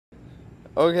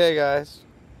Okay, guys.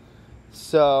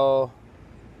 So,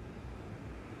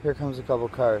 here comes a couple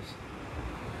cars.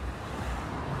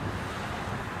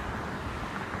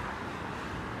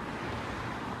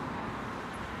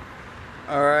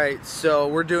 Alright, so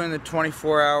we're doing the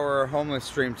 24-hour homeless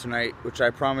stream tonight, which I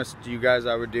promised you guys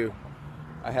I would do.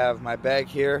 I have my bag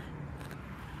here.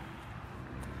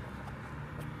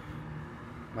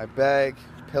 My bag,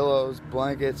 pillows,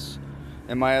 blankets.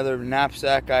 In my other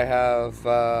knapsack I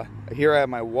have, here I have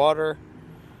my water.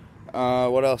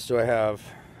 What else do I have?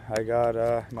 I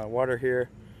got my water here.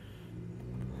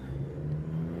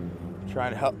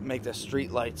 Trying to help make the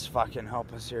street lights fucking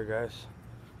help us here, guys.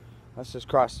 Let's just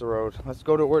cross the road. Let's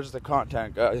go towards the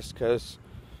content, guys, because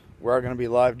we're going to be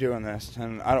live doing this,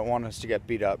 and I don't want us to get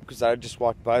beat up, because I just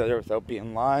walked by there without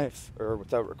being live, or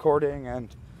without recording,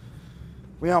 and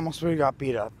we almost really got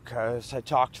beat up, because I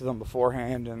talked to them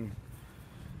beforehand, and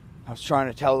I was trying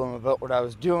to tell them about what I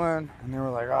was doing, and they were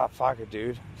like, oh, fuck it,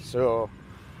 dude. So,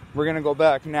 we're going to go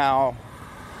back now,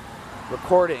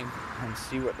 recording, and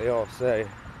see what they all say.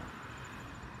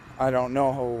 I don't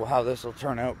know how this will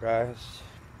turn out, guys.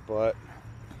 But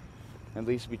at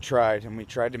least we tried, and we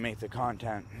tried to make the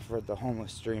content for the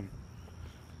homeless stream,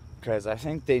 because I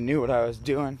think they knew what I was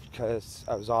doing, because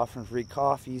I was offering free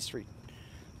coffees, free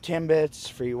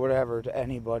Timbits, free whatever to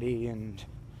anybody, and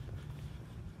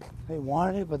they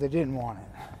wanted it, but they didn't want it.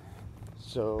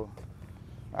 So,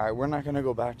 alright, we're not going to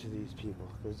go back to these people,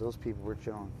 because those people were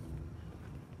chilling.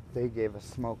 They gave us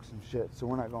smokes and shit, so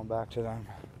we're not going back to them.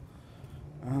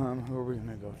 Who are we going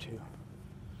to go to?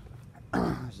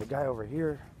 There's a guy over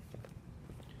here.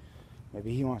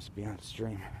 Maybe he wants to be on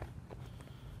stream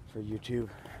for YouTube.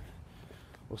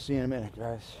 We'll see in a minute,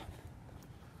 guys.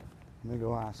 Let me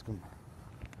go ask him.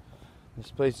 This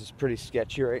place is pretty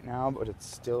sketchy right now, but it's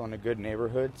still in a good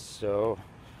neighborhood, so...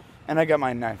 And I got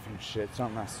my knife and shit, so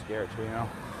I'm not scared to, you know?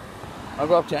 I'll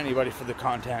go up to anybody for the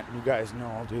content. You guys know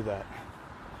I'll do that.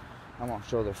 I won't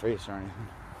show their face or anything.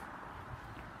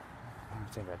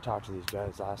 I think I talked to these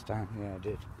guys last time. Yeah, I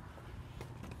did.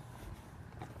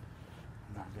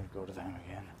 I'm not going to go to them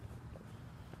again.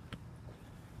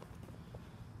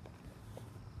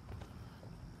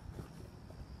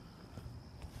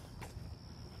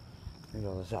 Maybe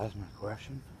I'll just ask my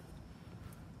question.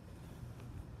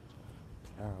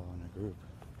 Carol in a group.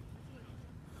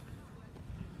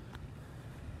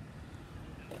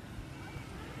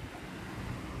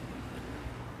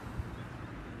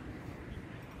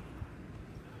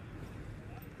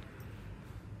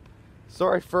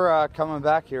 Sorry for coming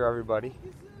back here, everybody.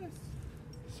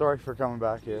 Sorry for coming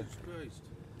back here.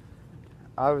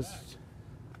 I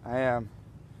am.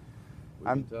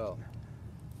 I'm. Tell.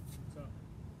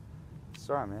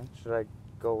 Sorry, man. Should I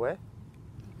go away?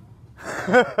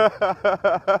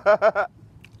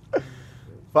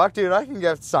 Fuck, dude. I can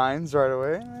get signs right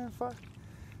away. Fuck.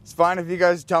 It's fine if you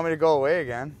guys tell me to go away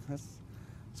again.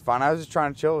 It's fine. I was just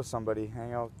trying to chill with somebody,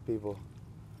 hang out with people.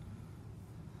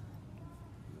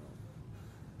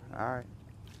 Alright.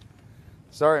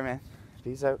 Sorry, man.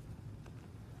 Peace out.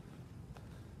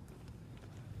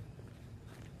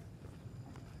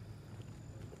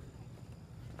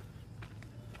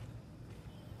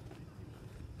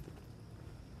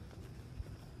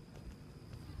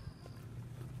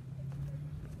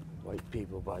 White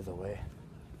people, by the way.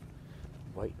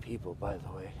 White people, by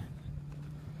the way.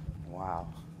 Wow.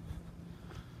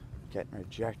 Getting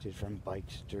rejected from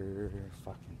bikester,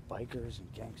 fucking bikers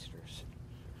and gangsters.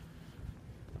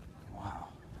 Wow.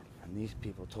 And these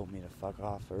people told me to fuck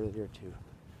off earlier too.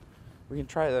 We can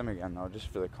try them again though, just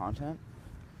for the content.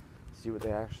 See what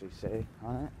they actually say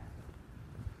on it.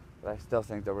 But I still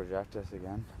think they'll reject us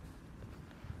again.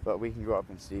 But we can go up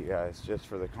and see, guys, just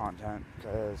for the content,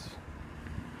 because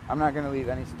I'm not going to leave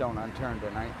any stone unturned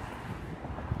tonight.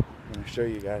 I'm going to show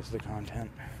you guys the content.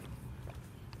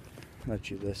 Let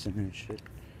you listen and shit.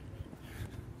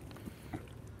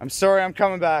 I'm sorry, I'm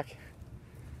coming back.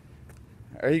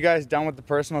 Are you guys done with the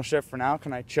personal shit for now?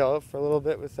 Can I chill for a little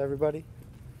bit with everybody?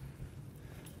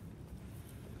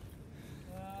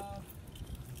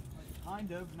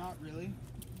 Kind of, not really.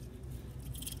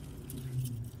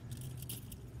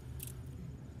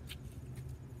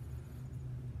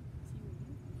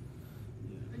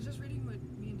 I was just reading what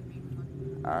me and Dwayne were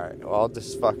talking about. Alright, well, I'll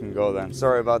just fucking go then.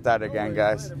 Sorry about that again,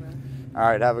 guys.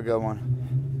 Alright, have a good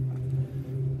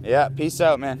one. Yeah, peace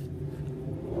out, man.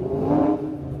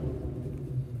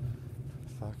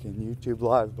 Fucking YouTube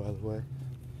Live, by the way.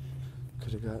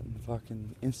 Could have gotten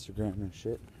fucking Instagram and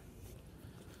shit.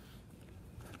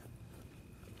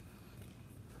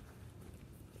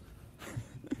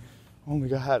 Only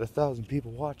had 1,000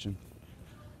 people watching.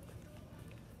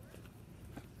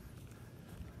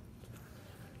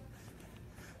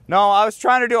 No, I was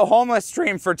trying to do a homeless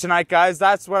stream for tonight, guys.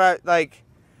 That's what I like.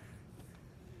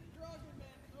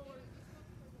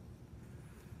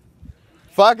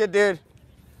 Fuck it, dude.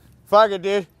 Fuck it,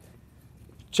 dude.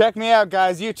 Check me out,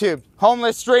 guys. YouTube.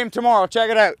 Homeless stream tomorrow. Check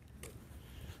it out.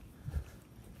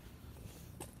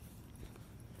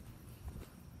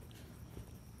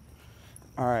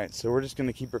 Alright, so we're just going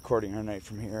to keep recording our night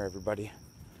from here, everybody.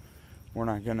 We're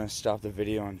not going to stop the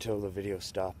video until the video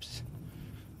stops.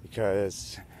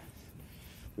 Because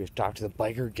we've talked to the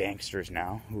biker gangsters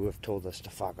now who have told us to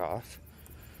fuck off.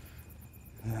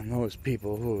 And those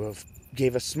people who have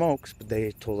gave us smokes, but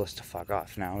they told us to fuck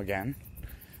off now again.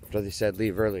 After they said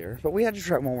leave earlier. But we had to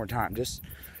try it one more time.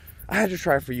 I had to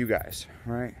try it for you guys,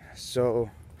 right? So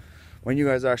when you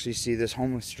guys actually see this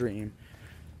homeless stream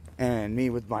and me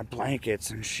with my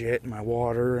blankets and shit, my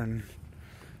water, and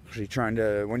actually trying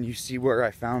to, when you see where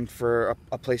I found for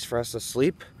a place for us to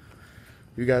sleep,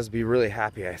 you guys will be really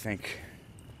happy, I think.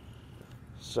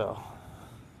 So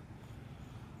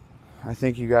I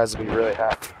think you guys will be really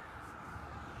happy.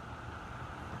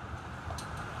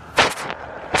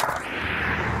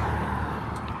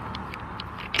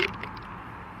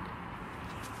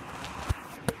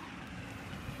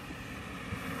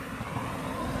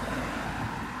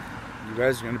 You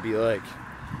guys are gonna be like,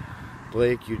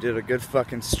 Blake, you did a good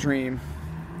fucking stream.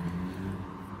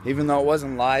 Even though it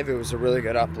wasn't live, it was a really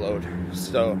good upload.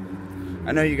 So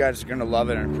I know you guys are gonna love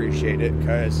it and appreciate it,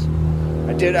 because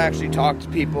I did actually talk to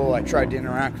people. I tried to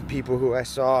interact with people who I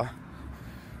saw.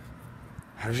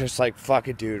 I was just like, fuck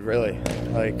it, dude, really.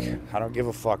 Like, I don't give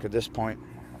a fuck at this point.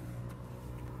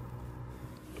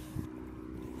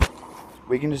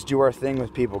 We can just do our thing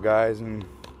with people, guys, and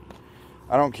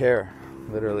I don't care,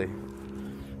 literally.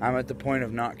 I'm at the point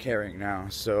of not caring now,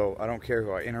 so I don't care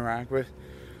who I interact with.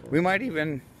 We might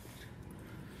even...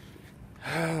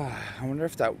 I wonder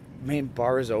if that main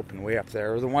bar is open way up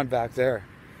there, or the one back there.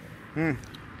 Because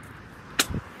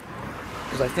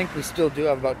I think we still do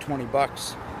have about 20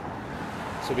 bucks.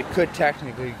 So we could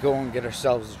technically go and get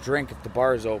ourselves a drink if the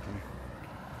bar is open.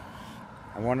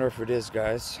 I wonder if it is,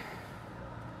 guys.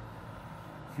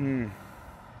 And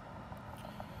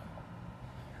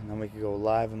then we could go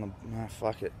live on the...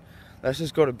 fuck it. Let's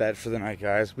just go to bed for the night,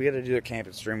 guys. We gotta do a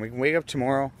camping stream. We can wake up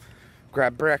tomorrow,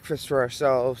 grab breakfast for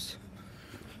ourselves,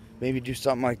 maybe do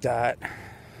something like that.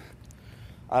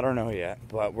 I don't know yet,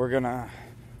 but we're gonna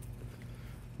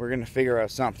figure out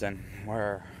something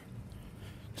where...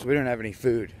 because we don't have any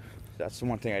food. That's the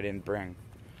one thing I didn't bring.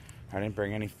 I didn't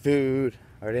bring any food.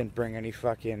 I didn't bring any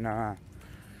fucking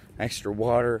extra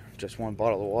water. Just one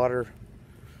bottle of water.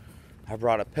 I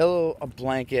brought a pillow, a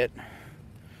blanket,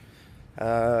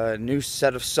 a new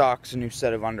set of socks, a new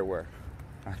set of underwear.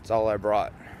 That's all I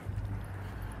brought.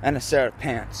 And a set of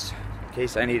pants, in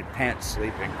case I needed pants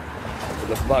sleeping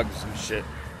with the bugs and shit.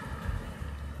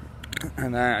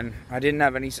 And then I didn't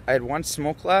have any, I had one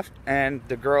smoke left, and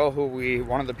the girl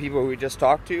one of the people who we just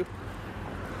talked to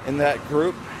in that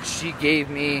group, she gave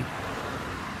me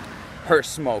her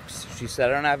smokes. She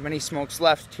said, I don't have many smokes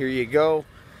left, here you go.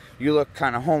 You look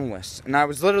kind of homeless. And I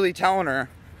was literally telling her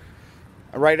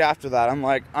right after that, I'm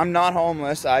like, I'm not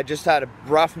homeless. I just had a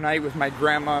rough night with my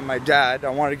grandma and my dad. I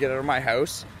wanted to get out of my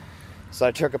house. So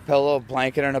I took a pillow, a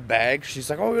blanket, and a bag. She's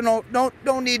like, oh, no,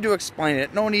 don't need to explain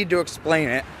it. No need to explain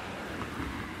it.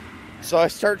 So I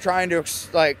start trying to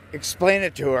explain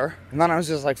it to her. And then I was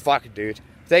just like, fuck it, dude.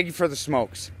 Thank you for the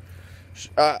smokes.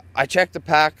 I checked the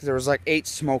pack. There was like 8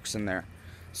 smokes in there.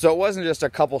 So it wasn't just a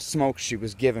couple smokes she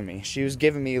was giving me. She was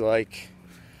giving me like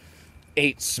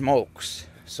 8 smokes.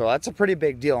 So that's a pretty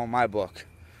big deal in my book.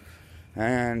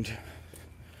 And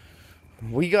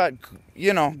we got,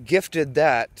 gifted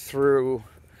that through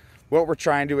what we're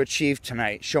trying to achieve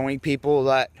tonight. Showing people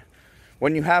that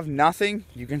when you have nothing,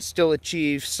 you can still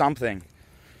achieve something.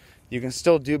 You can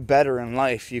still do better in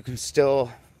life. You can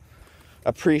still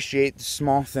appreciate the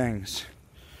small things.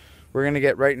 We're going to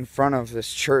get right in front of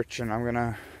this church, and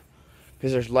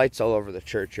because there's lights all over the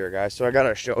church here, guys, so I got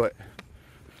to show it.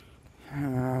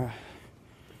 How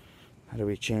do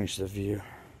we change the view?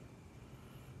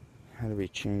 How do we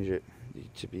change it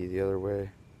to be the other way?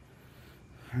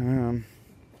 I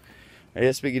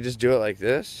guess we could just do it like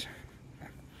this.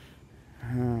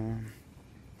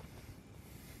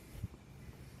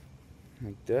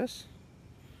 Like this.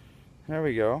 There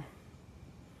we go.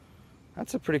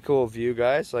 That's a pretty cool view,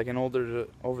 guys. Like an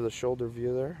over-the-shoulder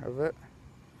view there of it.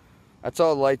 That's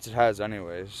all the lights it has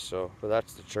anyways, so, but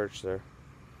that's the church there.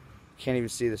 Can't even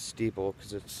see the steeple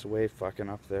because it's way fucking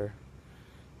up there.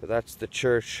 But that's the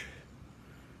church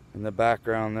in the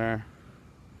background there.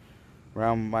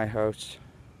 Around my house.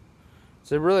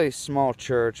 It's a really small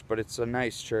church, but it's a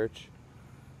nice church.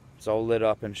 It's all lit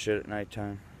up and shit at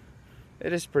nighttime.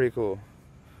 It is pretty cool.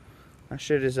 That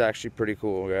shit is actually pretty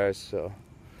cool, guys. So,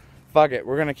 fuck it.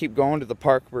 We're gonna keep going to the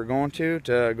park we're going to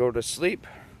go to sleep.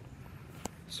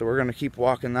 So we're gonna keep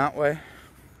walking that way.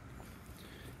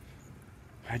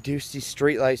 I do see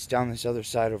streetlights down this other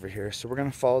side over here, so we're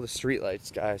gonna follow the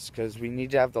streetlights, guys, because we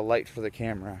need to have the light for the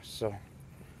camera. So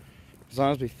as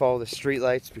long as we follow the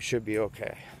streetlights, we should be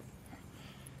okay.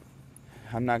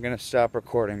 I'm not gonna stop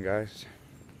recording, guys.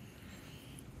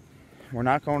 We're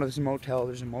not going to this motel.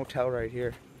 There's a motel right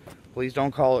here. Please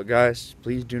don't call it, guys.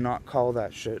 Please do not call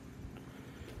that shit.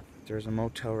 There's a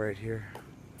motel right here.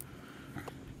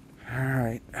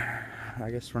 Alright.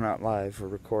 I guess we're not live. We're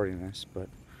recording this, but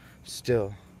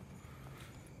still.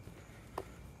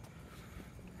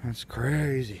 That's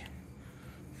crazy.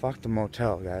 Fuck the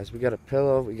motel, guys. We got a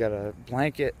pillow. We got a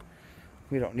blanket.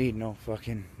 We don't need no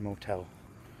fucking motel.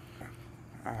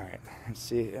 Alright. Let's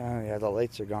see. Yeah, the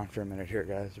lights are gone for a minute here,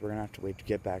 guys. We're gonna have to wait to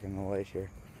get back in the light here.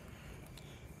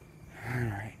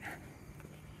 Alright.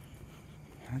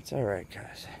 That's alright,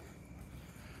 guys.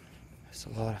 It's a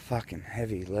lot of fucking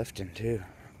heavy lifting, too.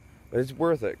 But it's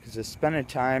worth it, because it's spending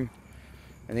time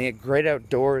in the great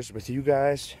outdoors with you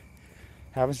guys,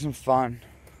 having some fun.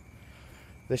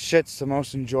 This shit's the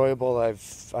most enjoyable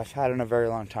I've had in a very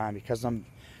long time, because I'm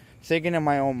thinking in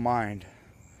my own mind.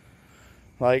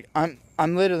 Like, I'm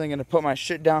literally going to put my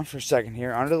shit down for a second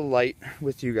here, under the light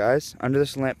with you guys, under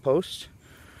this lamppost.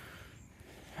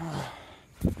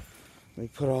 Let me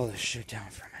put all this shit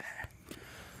down for a minute.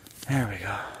 There we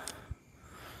go.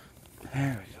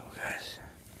 There we go, guys.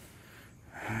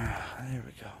 There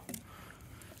we go.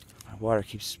 My water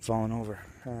keeps falling over.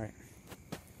 Alright.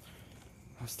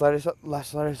 Let's light us up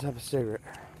a cigarette.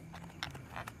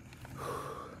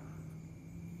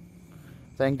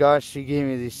 Thank God she gave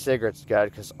me these cigarettes,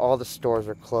 guys, because all the stores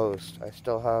are closed. I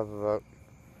still have about...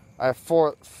 I have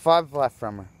 5 left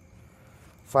from her.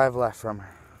 5 left from her.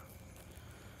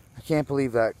 I can't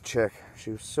believe that chick.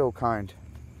 She was so kind.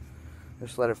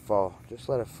 Just let it fall. Just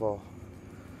let it fall.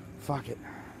 Fuck it.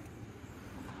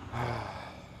 Wow,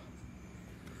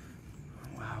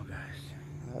 guys.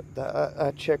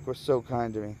 That chick was so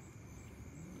kind to me.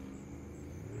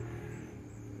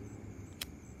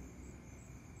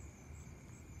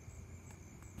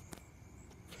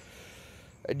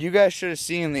 And you guys should have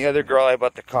seen the other girl I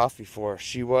bought the coffee for.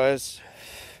 She was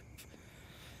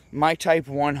my type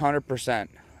 100%.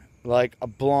 Like a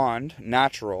blonde,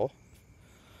 natural.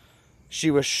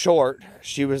 She was short.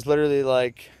 She was literally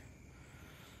like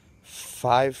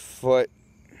 5'3",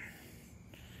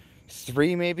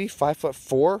 maybe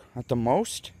 5'4" at the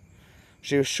most.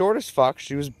 She was short as fuck.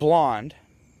 She was blonde.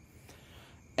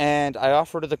 And I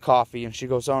offered her the coffee, and she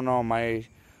goes, "Oh no, my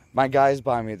guys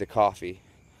buy me the coffee.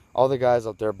 All the guys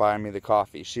out there buying me the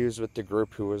coffee." She was with the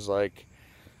group who was like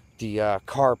the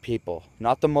car people,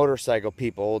 not the motorcycle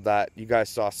people that you guys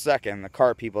saw second. The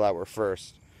car people that were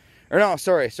first. Or no,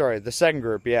 sorry, the second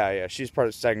group. Yeah, she's part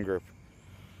of the second group.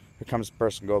 Here comes a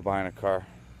person go buying a car.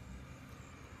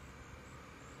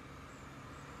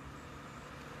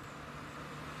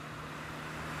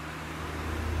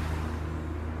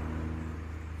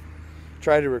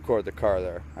 Tried to record the car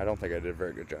there. I don't think I did a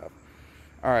very good job.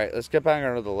 Alright, let's get back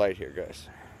under the light here, guys.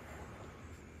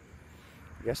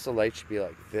 I guess the light should be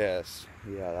like this.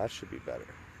 Yeah, that should be better.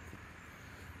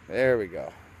 There we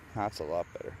go. That's a lot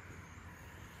better.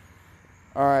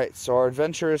 Alright, so our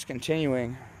adventure is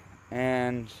continuing.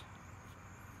 And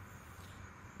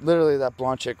literally that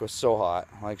blonde chick was so hot.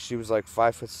 Like, she was like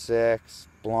 5'6",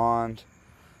 blonde.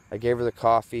 I gave her the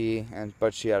coffee,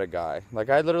 but she had a guy. Like,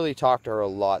 I literally talked to her a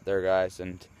lot there, guys.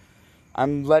 And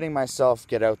I'm letting myself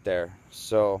get out there.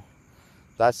 So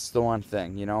that's the one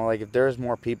thing, you know, like if there's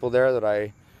more people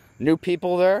there new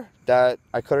people there that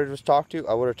I could have just talked to,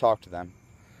 I would have talked to them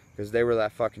because they were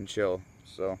that fucking chill.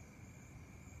 So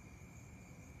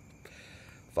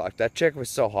fuck, that chick was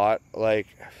so hot, like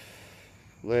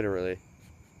literally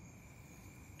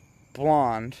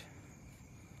blonde,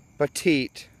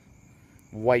 petite,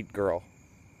 white girl.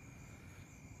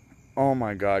 Oh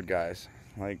my God, guys,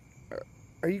 like,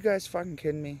 are you guys fucking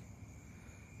kidding me?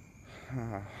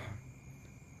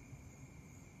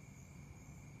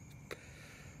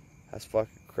 That's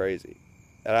fucking crazy.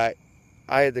 And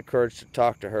I had the courage to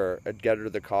talk to her and get her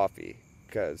the coffee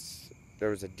because there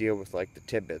was a deal with like the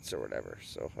tidbits or whatever.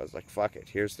 So I was like, fuck it,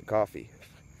 here's the coffee.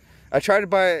 I tried to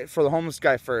buy it for the homeless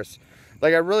guy first.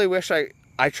 Like, I really wish I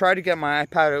tried to get my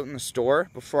iPad out in the store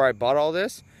before I bought all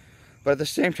this. But at the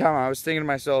same time, I was thinking to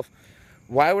myself,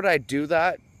 why would I do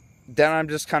that? Then I'm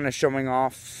just kind of showing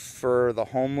off for the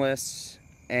homeless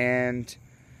and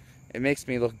it makes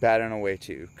me look bad in a way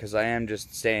too, because I am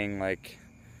just saying like,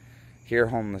 here,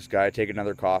 homeless guy, take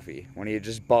another coffee, when he had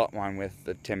just bought one with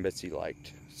the Timbits he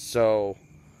liked. So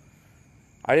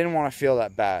I didn't want to feel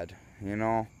that bad, you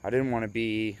know. I didn't want to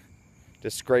be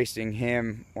disgracing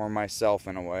him or myself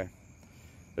in a way.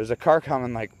 There's a car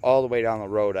coming like all the way down the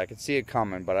road. I could see it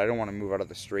coming, but I don't want to move out of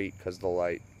the street because of the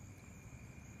light.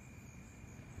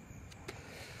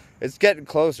 It's getting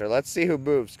closer. Let's see who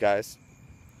moves, guys.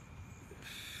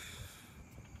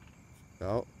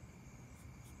 Oh.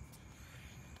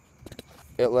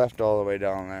 It left all the way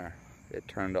down there. It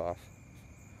turned off.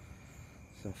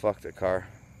 So fuck the car.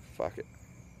 Fuck it.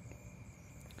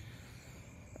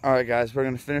 Alright guys, we're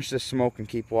going to finish this smoke and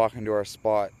keep walking to our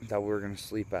spot that we're going to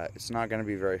sleep at. It's not going to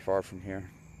be very far from here.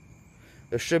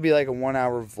 There should be like a 1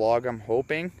 hour vlog, I'm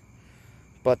hoping.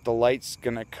 But the light's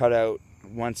going to cut out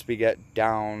once we get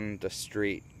down the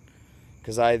street.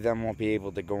 Because I then won't be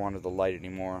able to go onto the light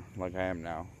anymore like I am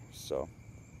now. So.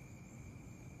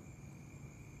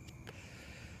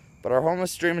 But our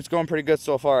homeless stream is going pretty good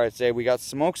so far, I'd say. We got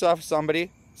smokes off of somebody.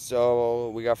 So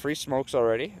we got free smokes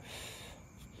already.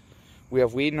 We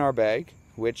have weed in our bag,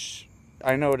 which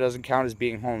I know it doesn't count as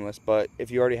being homeless, but if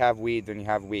you already have weed, then you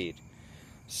have weed.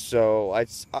 So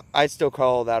I'd still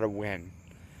call that a win.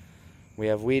 We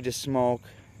have weed to smoke.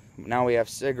 Now we have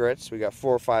cigarettes. We got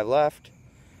 4 or 5 left.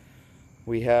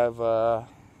 We have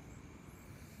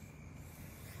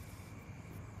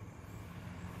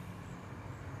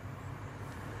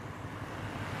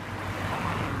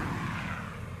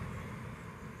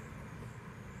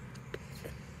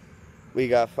we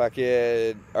got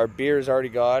fucking, our beer's already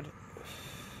gone.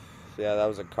 Yeah, that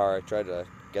was a car. I tried to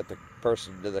get the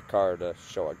person to the car to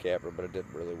show on camera, but it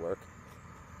didn't really work.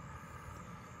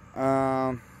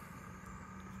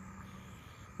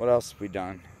 What else have we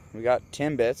done? We got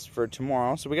Timbits for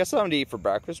tomorrow, so we got something to eat for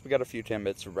breakfast. We got a few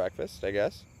Timbits for breakfast, I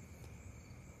guess.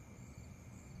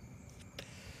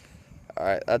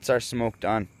 Alright, that's our smoke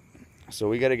done. So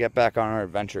we gotta get back on our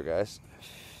adventure, guys.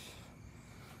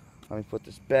 Let me put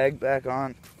this bag back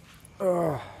on.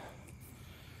 Ugh.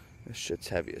 This shit's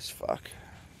heavy as fuck.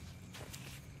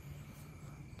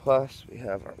 Plus, we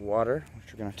have our water,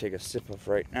 which we're going to take a sip of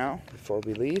right now before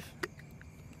we leave.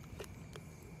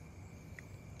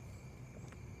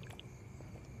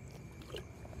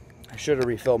 I should have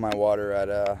refilled my water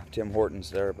at Tim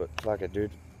Hortons there, but fuck it,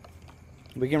 dude.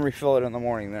 We can refill it in the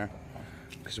morning there,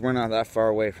 because we're not that far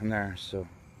away from there, so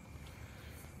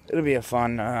it'll be a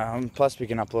fun, plus we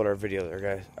can upload our video there,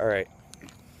 guys. Alright,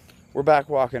 we're back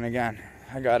walking again.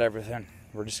 I got everything.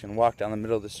 We're just going to walk down the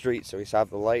middle of the street so we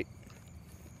have the light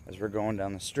as we're going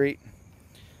down the street.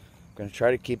 I'm going to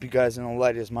try to keep you guys in the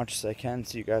light as much as I can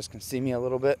so you guys can see me a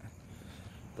little bit.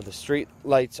 But the street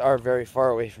lights are very far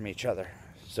away from each other,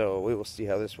 so we will see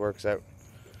how this works out.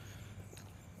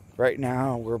 Right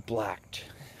now, we're blacked.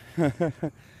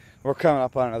 We're coming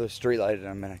up on another street light in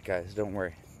a minute, guys. Don't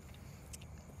worry.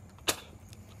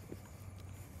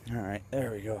 Alright,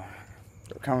 there we go.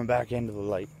 We're coming back into the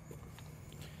light.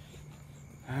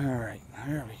 Alright,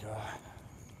 there we go.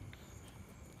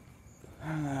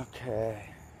 Okay.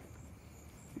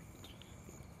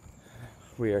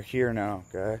 We are here now,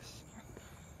 guys.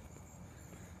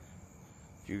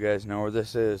 If you guys know where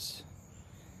this is,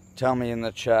 tell me in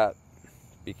the chat,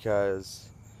 because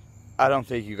I don't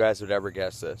think you guys would ever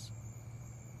guess this.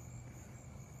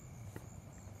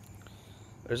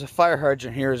 There's a fire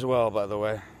hydrant here as well, by the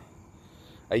way.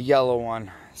 A yellow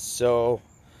one. So,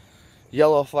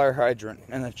 yellow fire hydrant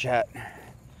in the chat.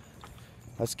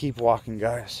 Let's keep walking,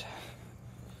 guys.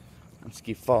 Let's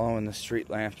keep following the street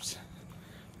lamps.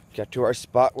 Get to our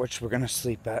spot, which we're going to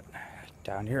sleep at.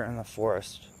 Down here in the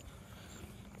forest.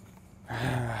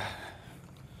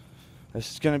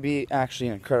 This is going to be actually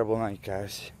an incredible night,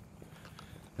 guys.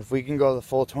 If we can go the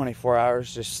full 24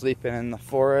 hours just sleeping in the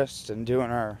forest and doing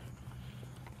our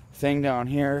thing down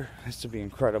here, this would be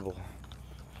incredible.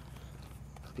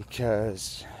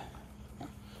 Because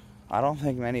I don't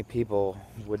think many people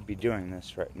would be doing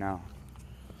this right now.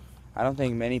 I don't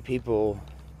think many people